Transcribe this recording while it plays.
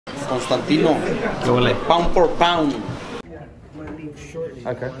Constantino. Pound for pound.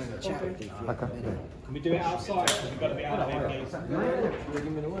 Okay. Can we do it outside? We've got to be out of here, please.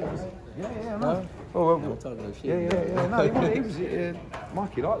 Yeah, no. Oh, well, yeah. No, he was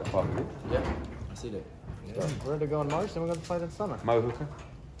Mikey liked the fight, did he? Yeah, I see that. Yeah. We're going to go in March, then we're going to fight in summer. Mo Hooker?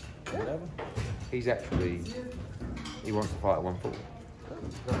 Yeah. He wants to fight at 140.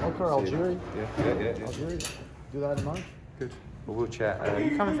 Hooker, Algeria. Yeah. Algeria. Do that in March? Good. Well, we'll chat.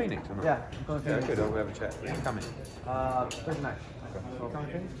 You coming to Phoenix or not? Yeah, I'm going to Phoenix. Yeah, good. We'll have a chat. Coming. Thursday night. You coming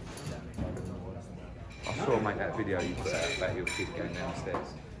to Phoenix? I saw mate that video you put out about your kid going down the stairs.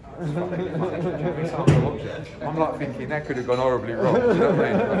 I'm like thinking that could have gone horribly wrong. You know what I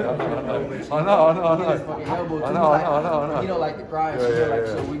mean? I know. He don't like to cry. He don't like to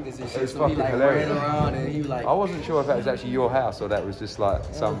show weakness and shit. So he like ran around and he like. I wasn't sure if that was actually your house or that was just like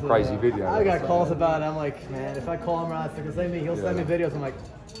some crazy video. I got calls about it. I'm like, man, if I call him around, he'll send me videos. I'm like,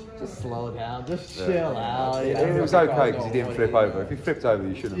 just slow down, just chill out. You know? It was okay because he didn't flip over. If he flipped over,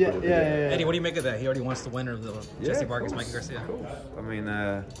 you shouldn't have put it. Yeah. Eddie, what do you make of that? He already wants the winner of the Jessie Vargas, Mikey Garcia. Of course. I mean,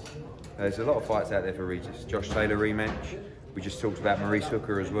 there's a lot of fights out there for Regis. Josh Taylor rematch. We just talked about Maurice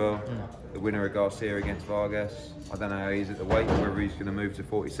Hooker as well. The winner of Garcia against Vargas. I don't know how he's at the weight, whether he's going to move to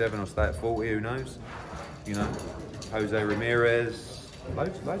 47 or stay at 40, who knows. You know, Jose Ramirez.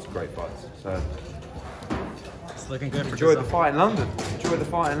 Loads of great fights. So. Looking good for Enjoyed the fight in London.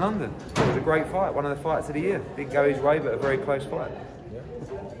 It was a great fight, one of the fights of the year. Didn't go his way, but a very close fight.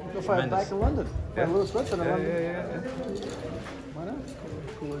 Go fight back in London. Yeah. Lewis Swift in London. Yeah. Why not?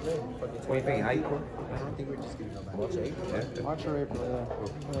 Cooler day. What do you think, April? I think we're just going to go March or April. Yeah. March or April, yeah.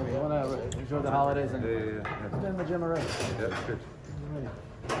 Cool. We want to enjoy the holidays and get in the gym already. Yeah, that's good.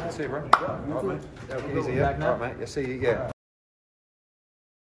 See you, bro. All All right, mate. Easy, yeah. All right, mate. Yeah, see you. Yeah.